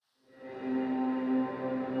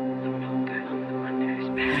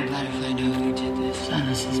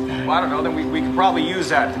this is bad. Well, I don't know. Then we could probably use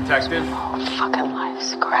that, detective. Oh, fucking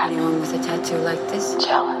life's crap. Anyone with a tattoo like this?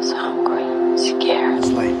 Jealous, hungry, scared. It's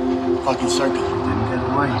like fucking circus. Didn't get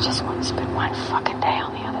away. I just want to spend one fucking day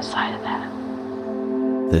on the other side of that.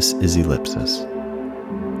 This is Ellipsis,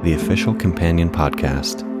 the official companion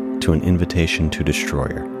podcast to An Invitation to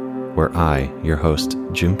Destroyer, where I, your host,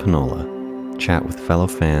 Jim Panola, chat with fellow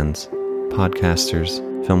fans, podcasters,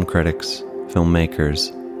 film critics,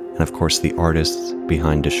 filmmakers, and of course the artists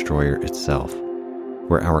behind Destroyer itself,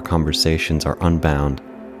 where our conversations are unbound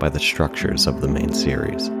by the structures of the main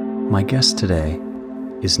series. My guest today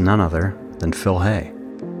is none other than Phil Hay,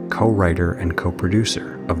 co-writer and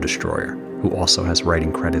co-producer of Destroyer, who also has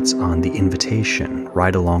writing credits on The Invitation,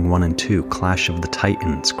 Ride Along 1 and 2, Clash of the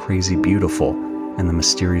Titans, Crazy Beautiful, and The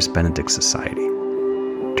Mysterious Benedict Society.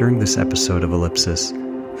 During this episode of Ellipsis,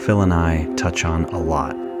 Phil and I touch on a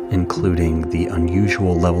lot, including the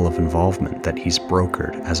unusual level of involvement that he's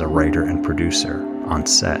brokered as a writer and producer on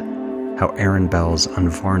set, how Aaron Bell's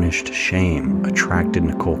unvarnished shame attracted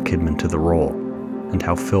Nicole Kidman to the role, and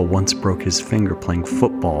how Phil once broke his finger playing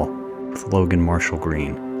football with Logan Marshall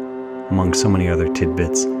Green, among so many other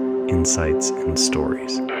tidbits, insights, and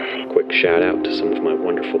stories. Quick shout out to some of my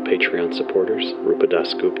wonderful Patreon supporters, Rupa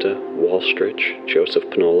Das Gupta, Wall Stritch, Joseph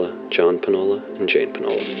Panola, John Panola, and Jane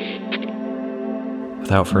Panola.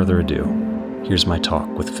 Without further ado, here's my talk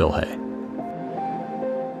with Phil Hay.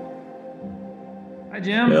 Hi,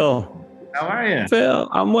 Jim. Phil. How are you? Phil,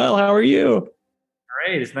 I'm well. How are you?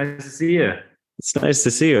 Great. It's nice to see you. It's nice to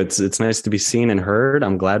see you. It's nice to be seen and heard.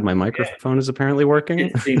 I'm glad my microphone is apparently working.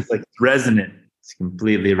 It seems like it's resonant. It's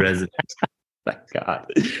completely resonant. Thank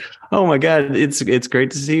God. Oh my God. It's great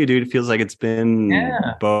to see you, dude. It feels like it's been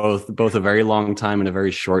both a very long time and a very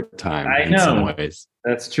short time in some ways.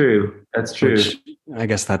 That's true. Which, I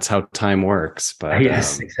guess that's how time works. But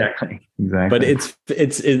yes, exactly. But it's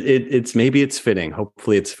maybe it's fitting.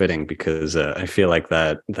 Hopefully it's fitting because I feel like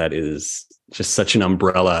that is just such an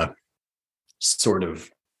umbrella sort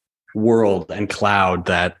of world and cloud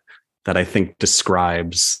that I think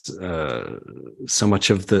describes so much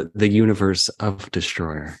of the universe of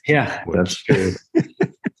Destroyer. Yeah, that's true.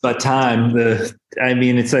 But time,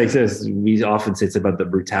 it's like this. We often say it's about the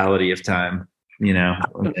brutality of time. You know,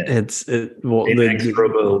 the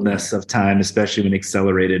inexorableness of time, especially when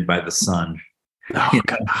accelerated by the sun. Oh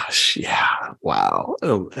gosh, yeah, wow.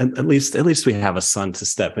 Oh, at least we have a sun to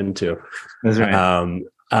step into. That's right.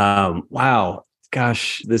 Wow.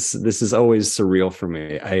 Gosh, this is always surreal for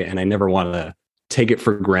me. I never want to take it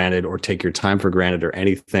for granted or take your time for granted or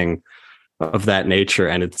anything of that nature.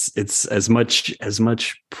 And it's as much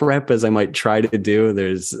prep as I might try to do.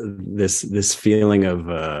 There's this feeling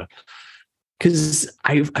of because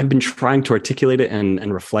I've been trying to articulate it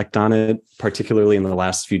and reflect on it, particularly in the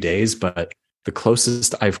last few days. But the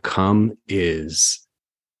closest I've come is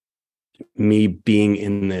me being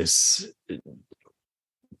in this.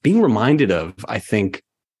 Being reminded of, I think,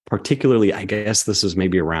 particularly, I guess this was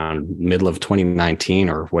maybe around middle of 2019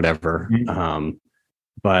 or whatever. Mm-hmm.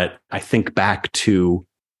 But I think back to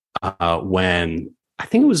when I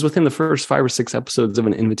think it was within the first 5 or 6 episodes of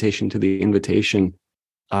An Invitation to the Invitation,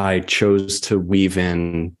 I chose to weave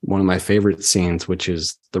in one of my favorite scenes, which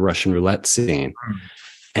is the Russian roulette scene.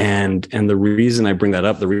 Mm-hmm. And the reason I bring that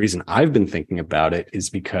up, the reason I've been thinking about it is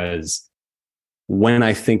because when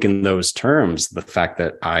I think in those terms, the fact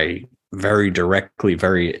that I very directly,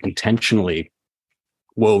 very intentionally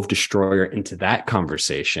wove Destroyer into that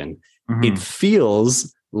conversation, mm-hmm. It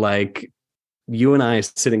feels like you and I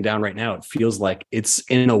sitting down right now, it feels like it's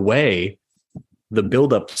in a way, the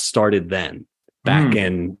buildup started then back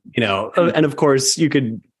in, and of course you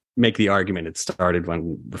could make the argument it started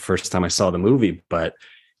when the first time I saw the movie, but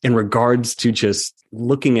in regards to just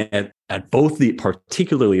looking at both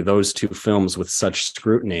particularly those two films with such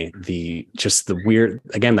scrutiny,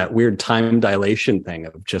 that weird time dilation thing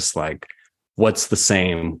of just like, what's the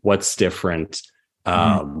same, what's different.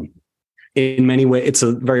 In many ways, it's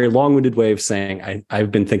a very long-winded way of saying I've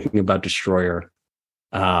been thinking about Destroyer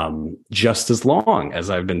just as long as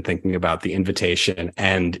I've been thinking about The Invitation.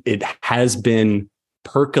 And it has been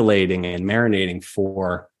percolating and marinating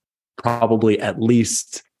for probably at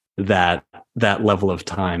least that level of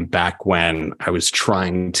time back when I was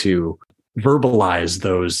trying to verbalize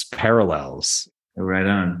those parallels. Right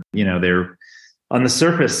on. They're on the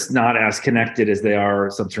surface not as connected as they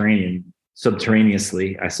are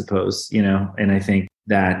subterraneously, I suppose, and I think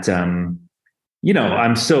that,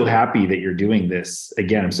 I'm so happy that you're doing this.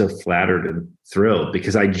 Again, I'm so flattered and thrilled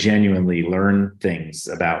because I genuinely learn things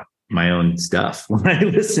about my own stuff when I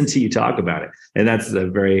listen to you talk about it. And that's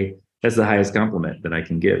the highest compliment that I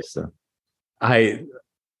can give. So I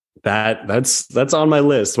that's on my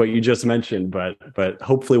list, what you just mentioned, but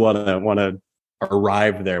hopefully want to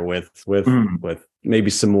arrive there with maybe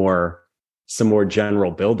some more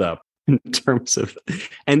general buildup in terms of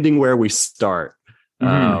ending where we start.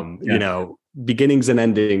 You know, beginnings and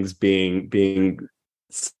endings being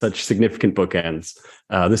such significant bookends.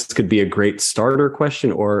 This could be a great starter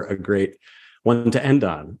question or a great one to end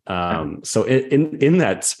on. So in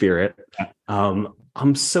that spirit,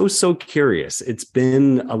 I'm so curious. It's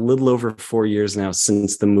been a little over 4 years now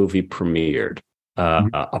since the movie premiered,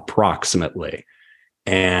 approximately.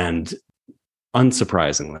 And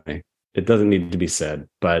unsurprisingly, it doesn't need to be said,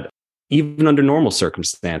 but even under normal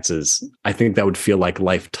circumstances, I think that would feel like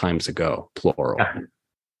lifetimes ago, plural. Yeah.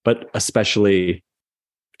 But especially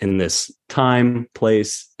in this time,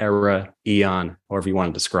 place, era, eon, however you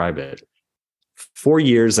want to describe it, 4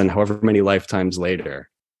 years and however many lifetimes later.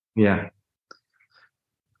 Yeah.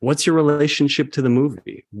 What's your relationship to the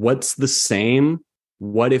movie? What's the same?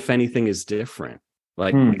 What, if anything, is different?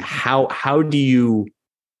 Like, how do you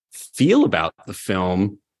feel about the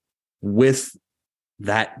film with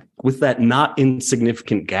that not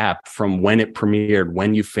insignificant gap from when it premiered,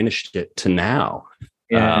 when you finished it, to now?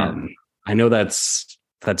 Yeah. I know that's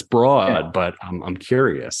broad, but I'm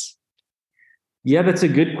curious. Yeah, that's a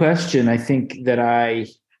good question. I think that I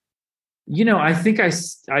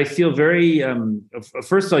feel very,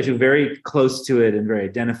 first of all, I feel very close to it and very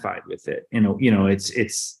identified with it.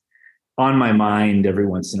 It's on my mind every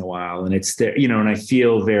once in a while, and it's there, and I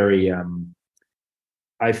feel very,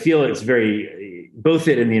 I feel it's very, both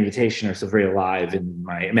it and the invitation are still very alive in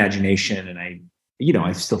my imagination. And I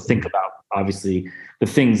still think about, obviously, the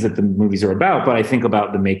things that the movies are about, but I think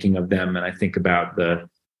about the making of them, and I think about the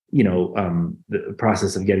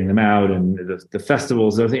process of getting them out and the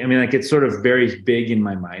festivals. I mean, like, it's sort of very big in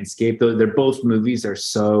my mindscape. Though they're both movies are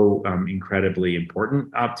so incredibly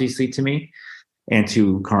important, obviously, to me and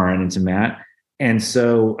to Karin and to Matt. And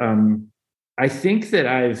so I think that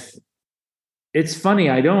it's funny.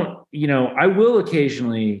 I will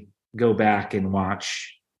occasionally go back and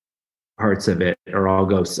watch parts of it, or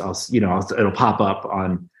it'll pop up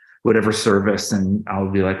on whatever service, and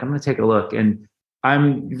I'll be like, I'm going to take a look. And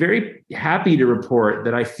I'm very happy to report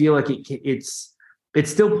that I feel like it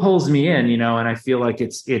still pulls me in, and I feel like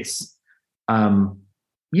it's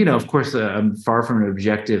of course, I'm far from an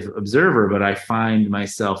objective observer, but I find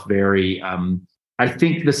myself very, I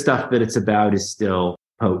think the stuff that it's about is still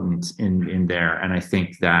potent in there. And I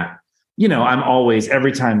think that, I'm always,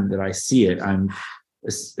 every time that I see it, I'm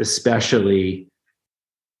especially,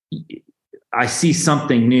 I see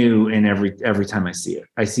something new in every time I see it.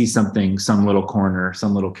 I see something, some little corner,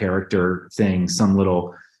 some little character thing, some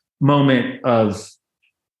little moment of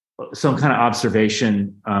some kind of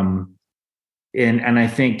observation. And I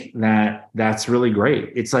think that that's really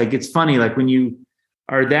great. It's like, it's funny, like when you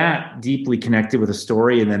are that deeply connected with a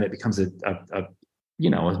story, and then it becomes a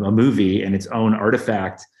movie and its own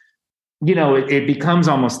artifact, it becomes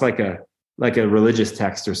almost like a religious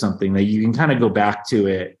text or something, that you can kind of go back to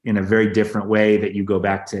it in a very different way that you go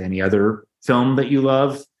back to any other film that you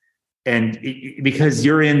love. And because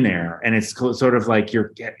you're in there, and it's sort of like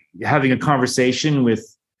you're having a conversation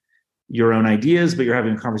with your own ideas, but you're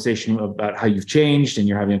having a conversation about how you've changed, and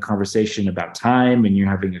you're having a conversation about time, and you're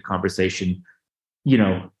having a conversation,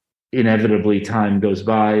 inevitably time goes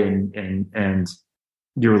by, and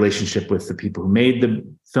your relationship with the people who made the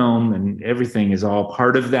film and everything is all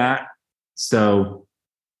part of that. So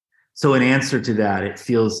in answer to that, I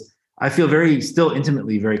feel still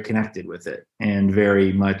intimately very connected with it, and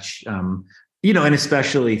very much, and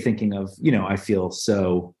especially thinking of, I feel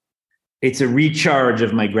so, it's a recharge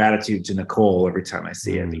of my gratitude to Nicole every time I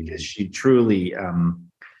see it, because she truly,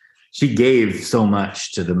 she gave so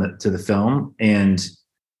much to the film. And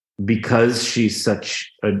because she's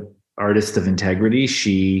such an artist of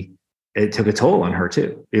integrity, it took a toll on her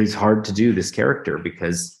too. It was hard to do this character,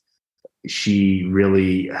 because she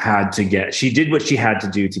really she did what she had to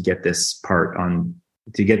do to get this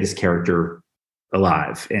character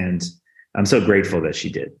alive. And I'm so grateful that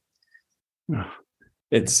she did.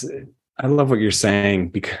 I love what you're saying,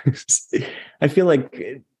 because I feel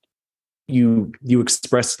like you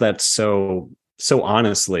expressed that so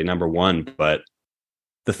honestly, number one, but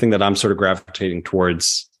the thing that I'm sort of gravitating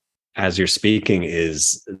towards as you're speaking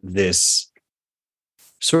is this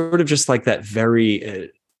sort of just like that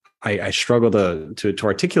very, I struggle to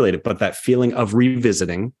articulate it, but that feeling of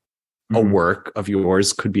revisiting a work of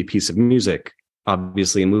yours, could be a piece of music,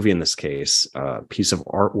 obviously a movie in this case, a piece of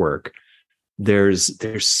artwork. There's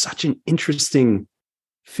such an interesting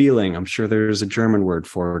feeling. I'm sure there's a German word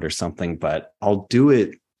for it or something, but I'll do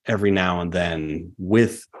it every now and then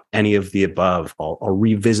with any of the above. I'll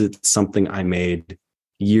revisit something I made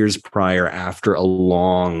years prior after a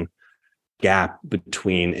long gap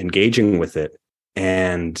between engaging with it.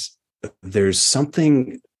 And there's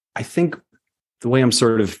something, I think the way I'm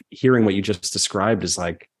sort of hearing what you just described is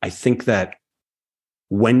like, I think that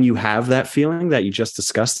when you have that feeling that you just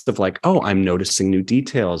discussed of like, oh, I'm noticing new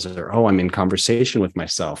details, or, oh, I'm in conversation with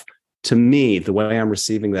myself. To me, the way I'm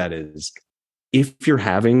receiving that is, if you're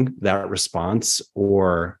having that response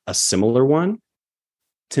or a similar one,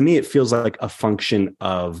 to me, it feels like a function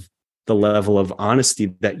of the level of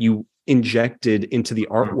honesty that you injected into the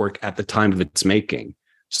artwork at the time of its making.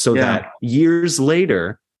 So that years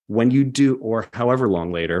later, when you do, or however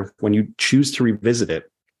long later, when you choose to revisit it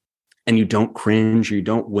and you don't cringe, or you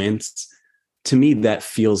don't wince, to me, that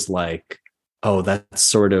feels like, oh,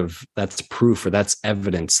 that's proof, or that's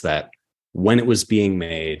evidence that when it was being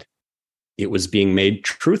made, it was being made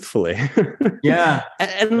truthfully. Yeah.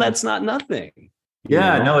 And that's not nothing.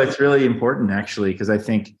 Yeah, no, it's really important actually, because I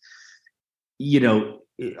think,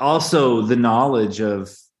 also the knowledge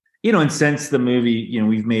of, and since the movie,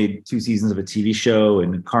 we've made 2 seasons of a TV show,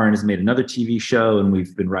 and Karin has made another TV show, and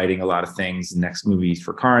we've been writing a lot of things, next movies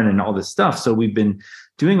for Karin and all this stuff. So we've been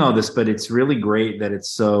doing all this, but it's really great that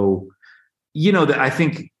it's so, that I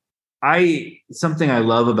think something I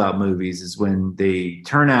love about movies is when they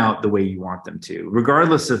turn out the way you want them to,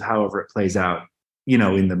 regardless of however it plays out,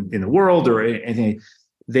 in the world or anything.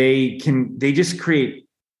 They just create,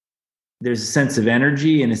 there's a sense of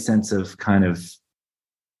energy and a sense of kind of,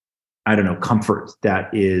 I don't know, comfort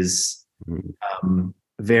that is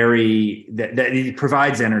very, that it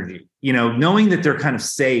provides energy, knowing that they're kind of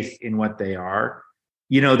safe in what they are,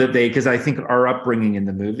 because I think our upbringing in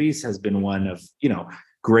the movies has been one of,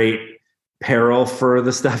 great peril for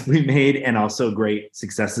the stuff we made, and also great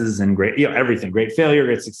successes and great, everything, great failure,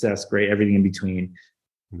 great success, great everything in between.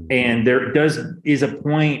 And there is a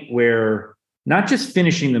point where not just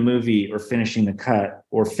finishing the movie or finishing the cut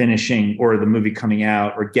or the movie coming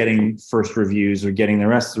out or getting first reviews or getting the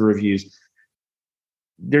rest of the reviews,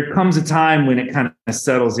 there comes a time when it kind of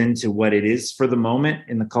settles into what it is for the moment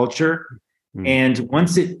in the culture. And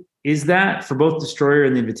once it is that, for both Destroyer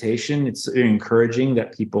and The Invitation, it's encouraging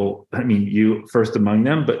that people, you first among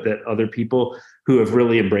them, but that other people who have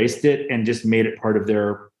really embraced it and just made it part of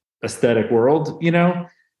their aesthetic world,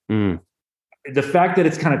 the fact that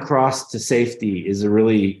it's kind of crossed to safety is a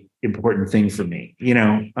really important thing for me,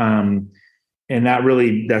 and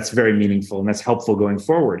that's very meaningful, and that's helpful going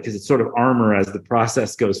forward, because it's sort of armor as the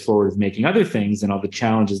process goes forward of making other things and all the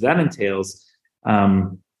challenges that entails.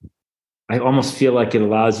 I almost feel like it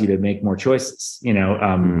allows you to make more choices,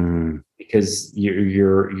 because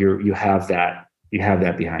you have that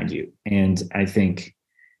behind you. And I think,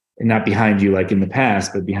 not behind you like in the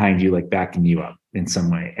past, but behind you like backing you up in some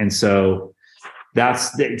way. And so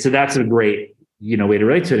that's a great, way to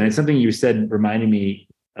relate to it. And it's something you said reminded me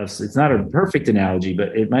of, it's not a perfect analogy,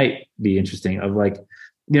 but it might be interesting, of like,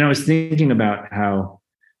 I was thinking about how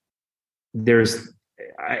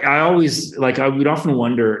I always, like, I would often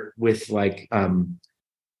wonder with like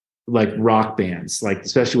rock bands, like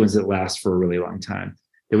especially ones that last for a really long time,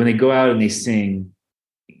 that when they go out and they sing,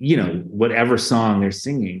 whatever song they're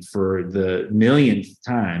singing for the millionth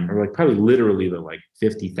time, or like probably literally the like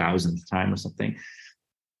 50,000th time or something.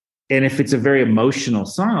 And if it's a very emotional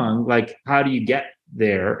song, like, how do you get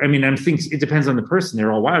there? I think it depends on the person.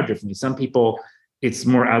 They're all wired differently. Some people, it's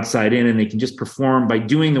more outside in, and they can just perform by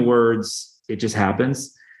doing the words. It just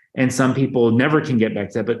happens. And some people never can get back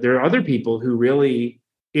to that. But there are other people who really,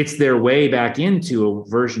 it's their way back into a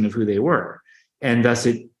version of who they were. And thus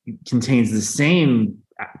it contains the same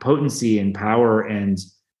potency and power and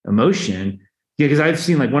emotion. Because I've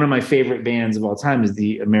seen, like, one of my favorite bands of all time is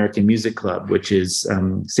the American Music Club, which is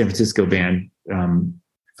San Francisco band from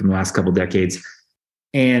the last couple decades.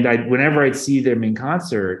 And whenever I'd see them in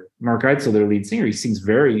concert, Mark Eitzel, their lead singer, he sings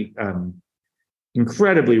very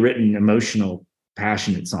incredibly written, emotional,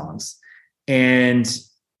 passionate songs. And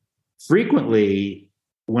frequently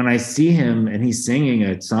when I see him and he's singing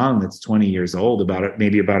a song that's 20 years old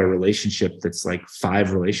maybe about a relationship that's like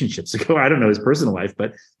 5 relationships ago, I don't know his personal life,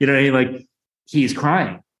 but like, he's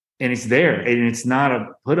crying and it's there, and it's not a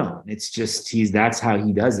put on. It's just, that's how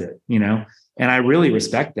he does it, and I really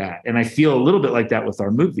respect that. And I feel a little bit like that with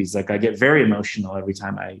our movies. Like, I get very emotional every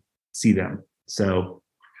time I see them. So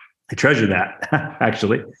I treasure that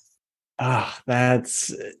actually.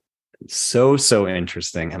 That's so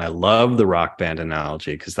interesting. And I love the rock band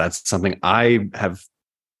analogy, because that's something I have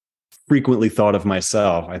frequently thought of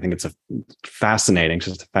myself. I think it's just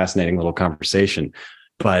a fascinating little conversation.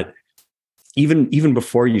 But even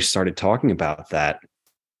before you started talking about that,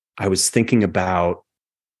 I was thinking about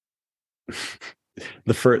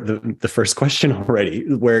the first question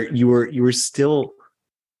already, where you were still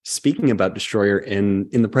speaking about Destroyer in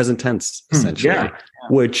the present tense, essentially. Yeah.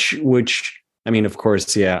 Which I mean, of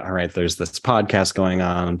course, yeah, all right, there's this podcast going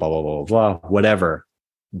on, blah blah blah blah, whatever.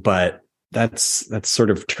 But that's sort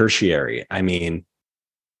of tertiary. I mean,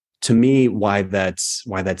 to me, why that's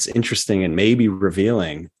interesting and maybe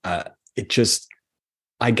revealing. It just,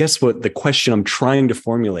 I guess what the question I'm trying to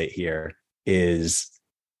formulate here is,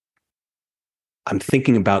 I'm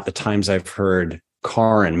thinking about the times I've heard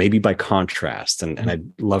Karin, maybe by contrast, and I'd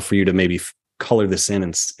love for you to maybe color this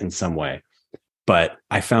in some way. But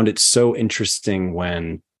I found it so interesting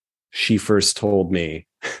when she first told me,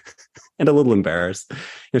 and a little embarrassed,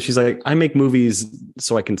 she's like, I make movies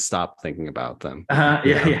so I can stop thinking about them.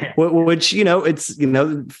 Yeah. Which, it's,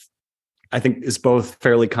 I think is both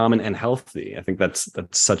fairly common and healthy. I think that's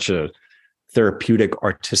such a therapeutic,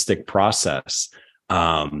 artistic process.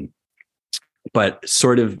 But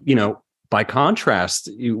sort of, by contrast,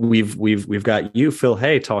 we've got you, Phil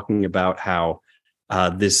Hay, talking about how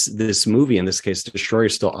this movie, in this case, Destroyer,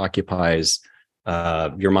 still occupies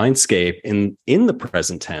your mindscape in the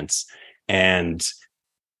present tense. And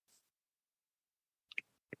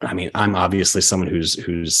I mean, I'm obviously someone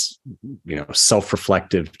who's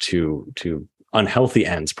self-reflective to unhealthy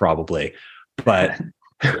ends, probably, but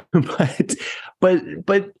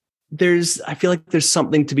but I feel like there's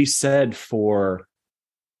something to be said for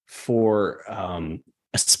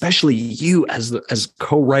especially you as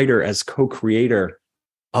co-writer, as co-creator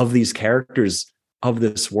of these characters, of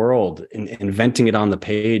this world, and inventing it on the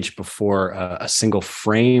page before a single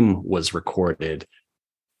frame was recorded.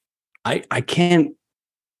 I can't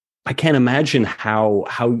imagine how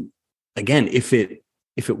again, if it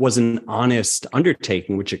was an honest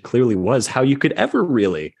undertaking, which it clearly was, how you could ever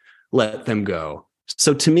really let them go.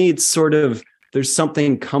 So to me, it's sort of, there's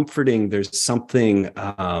something comforting. There's something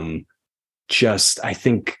just, I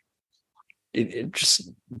think, it just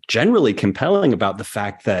generally compelling about the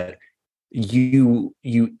fact that you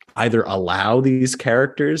either allow these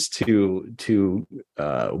characters to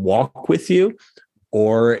walk with you,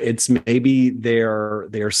 or it's maybe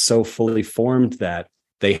they're so fully formed that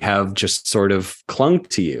they have just sort of clung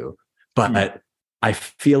to you. But I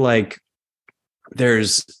feel like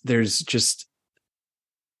there's just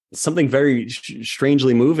something very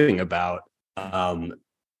strangely moving about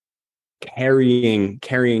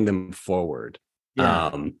carrying them forward.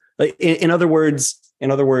 Yeah. Like in other words,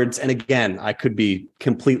 and again, I could be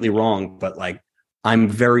completely wrong, but like, I'm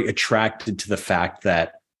very attracted to the fact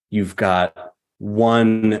that you've got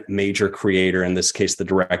one major creator, in this case, the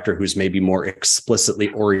director, who's maybe more explicitly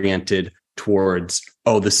oriented towards,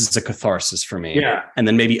 oh, this is a catharsis for me. Yeah. And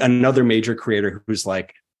then maybe another major creator who's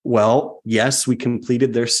like, well, yes, we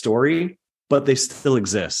completed their story, but they still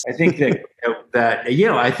exist. I think that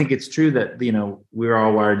I think it's true that, we're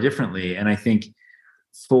all wired differently. And I think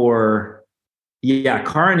Karin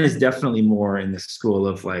is definitely more in the school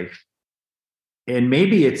of like, and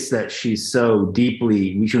maybe it's that she's so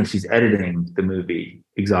deeply, she's editing the movie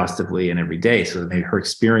exhaustively and every day. So maybe her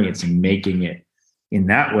experience in making it in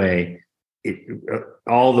that way,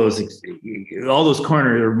 all those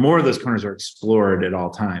corners, or more of those corners, are explored at all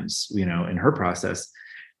times, in her process.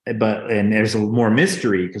 And there's more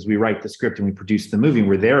mystery because we write the script and we produce the movie, and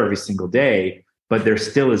we're there every single day. But there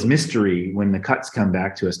still is mystery when the cuts come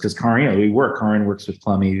back to us, because Karin works with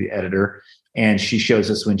Plummy, the editor, and she shows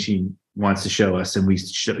us when she wants to show us, and we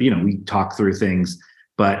talk through things.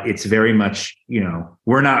 But it's very much,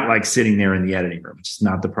 we're not like sitting there in the editing room. It's just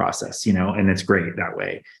not the process, and it's great that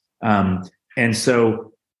way. And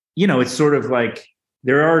so, it's sort of like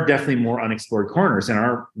there are definitely more unexplored corners in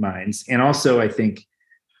our minds. And also, I think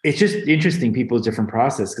it's just interesting, people's different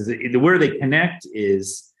process, because where they connect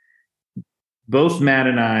is both Matt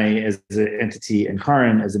and I as an entity and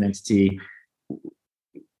Karin as an entity,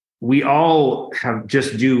 we all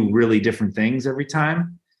just do really different things every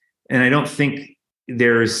time. And I don't think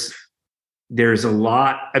there's a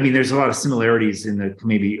lot of similarities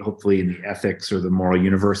hopefully in the ethics or the moral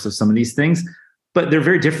universe of some of these things, but they're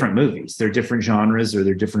very different movies. They're different genres, or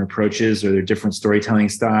they're different approaches, or they're different storytelling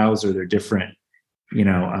styles, or they're different,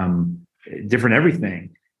 different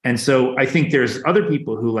everything. And so I think there's other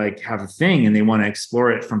people who like have a thing and they want to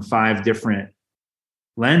explore it from 5 different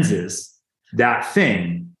lenses, that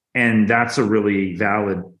thing. And that's a really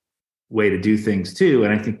valid way to do things too.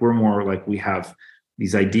 And I think we're more like, we have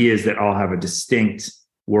these ideas that all have a distinct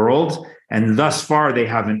world. And thus far, they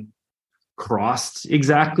haven't crossed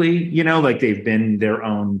exactly, like they've been their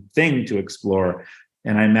own thing to explore.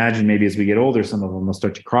 And I imagine maybe as we get older, some of them will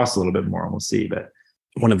start to cross a little bit more, and we'll see. But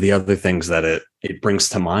one of the other things that it brings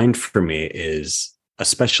to mind for me is,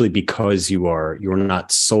 especially because you're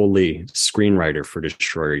not solely screenwriter for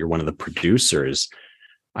Destroyer, you're one of the producers.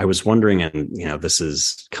 I was wondering, and this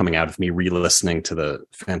is coming out of me re-listening to the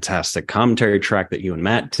fantastic commentary track that you and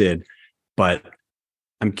Matt did, but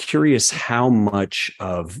I'm curious how much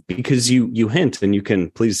of, because you hint, and you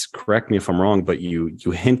can please correct me if I'm wrong, but you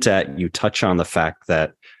touch on the fact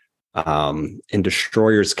that in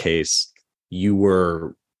Destroyer's case, you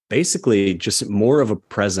were basically just more of a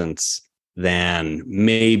presence than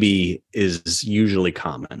maybe is usually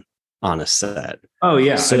common on a set. Oh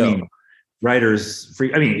yeah. So, writers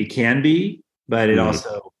free. It can be, but it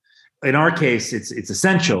also, in our case, it's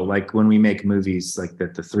essential. Like when we make movies like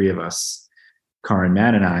that, the three of us, Karin,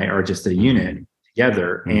 Matt, and I are just a unit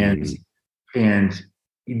together, and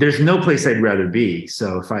there's no place I'd rather be.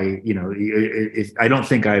 So if I don't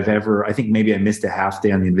think I've ever, I think maybe I missed a half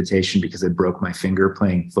day on the invitation because I broke my finger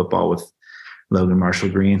playing football with Logan Marshall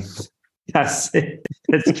Green. That's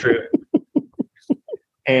true.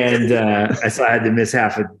 And so I had to miss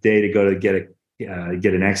half a day to go to get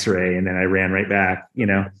an X-ray, and then I ran right back.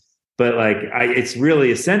 But it's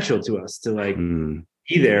really essential to us to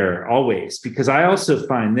be there always, because I also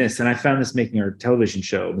find this, and I found this making our television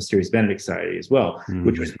show Mysterious Benedict Society as well,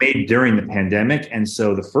 which was made during the pandemic. And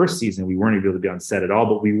so the first season we weren't able to be on set at all,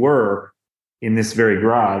 but we were in this very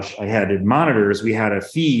garage. I had monitors, we had a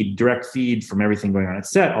direct feed from everything going on at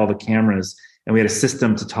set, all the cameras, and we had a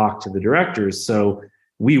system to talk to the directors. So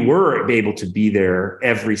we were able to be there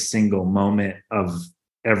every single moment of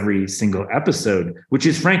every single episode, which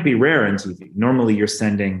is frankly rare in TV. Normally you're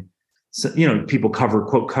sending, people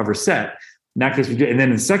cover set. In that case, we did. And then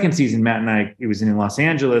in the second season, Matt and I, it was in Los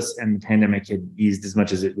Angeles, and the pandemic had eased as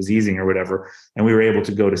much as it was easing or whatever. And we were able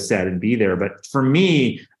to go to set and be there. But for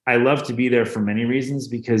me, I love to be there for many reasons,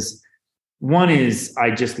 because one is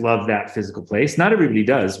I just love that physical place. Not everybody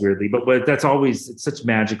does, weirdly, but that's always, it's such a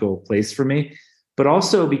magical place for me. But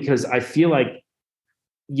also because I feel like,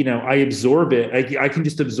 I absorb it. I can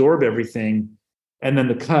just absorb everything. And then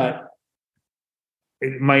the cut,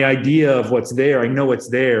 my idea of what's there, I know what's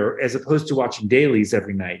there, as opposed to watching dailies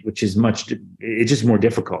every night, which is it's just more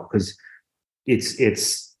difficult, because it's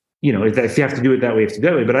if you have to do it that way, you have to do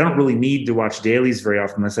it that way. But I don't really need to watch dailies very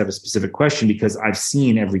often unless I have a specific question, because I've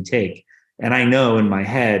seen every take and I know in my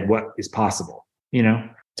head what is possible,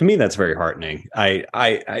 To me, that's very heartening.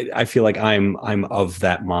 I feel like I'm of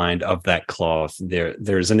that mind, of that cloth.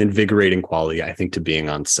 There's an invigorating quality, I think, to being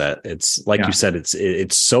on set. It's like you said,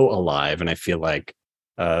 it's so alive, and I feel like,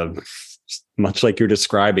 much like you're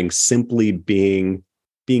describing, simply being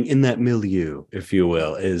in that milieu, if you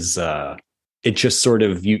will, is it just sort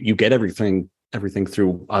of you get everything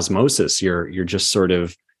through osmosis. You're just sort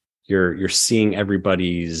of you're seeing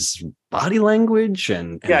everybody's body language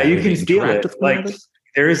and you can feel it. Like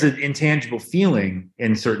there is an intangible feeling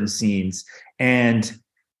in certain scenes, and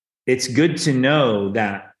it's good to know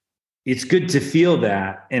that. It's good to feel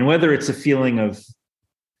that, and whether it's a feeling of,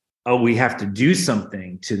 oh, we have to do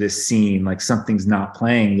something to this scene, like something's not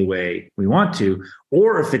playing the way we want to,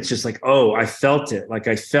 or if it's just like, oh, I felt it, like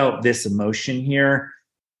I felt this emotion here,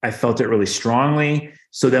 I felt it really strongly.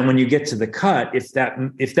 So then when you get to the cut, if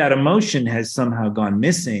that emotion has somehow gone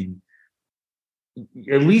missing,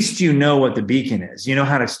 at least you know what the beacon is. You know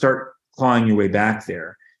how to start clawing your way back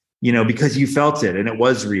there, because you felt it and it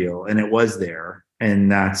was real and it was there.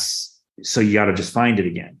 And so you got to just find it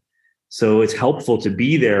again. So it's helpful to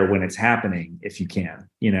be there when it's happening, if you can,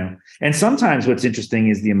 and sometimes what's interesting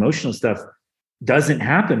is the emotional stuff doesn't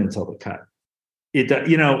happen until the cut.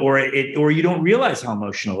 Or you don't realize how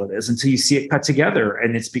emotional it is until you see it cut together.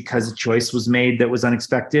 And it's because a choice was made that was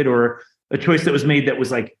unexpected, or a choice that was made that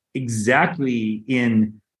was like exactly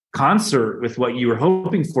in concert with what you were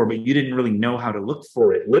hoping for, but you didn't really know how to look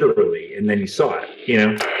for it literally. And then you saw it,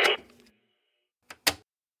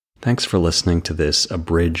 Thanks for listening to this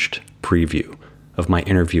abridged preview of my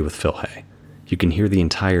interview with Phil Hay. You can hear the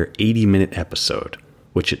entire 80-minute episode,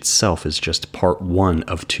 which itself is just part one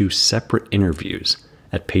of two separate interviews,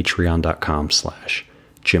 at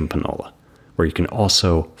patreon.com/Jim Panola, where you can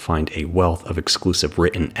also find a wealth of exclusive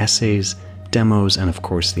written essays, demos, and of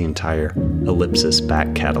course the entire Ellipsis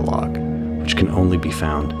back catalog, which can only be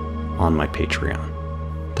found on my Patreon.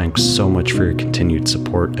 Thanks so much for your continued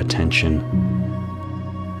support, attention,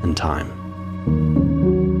 and time.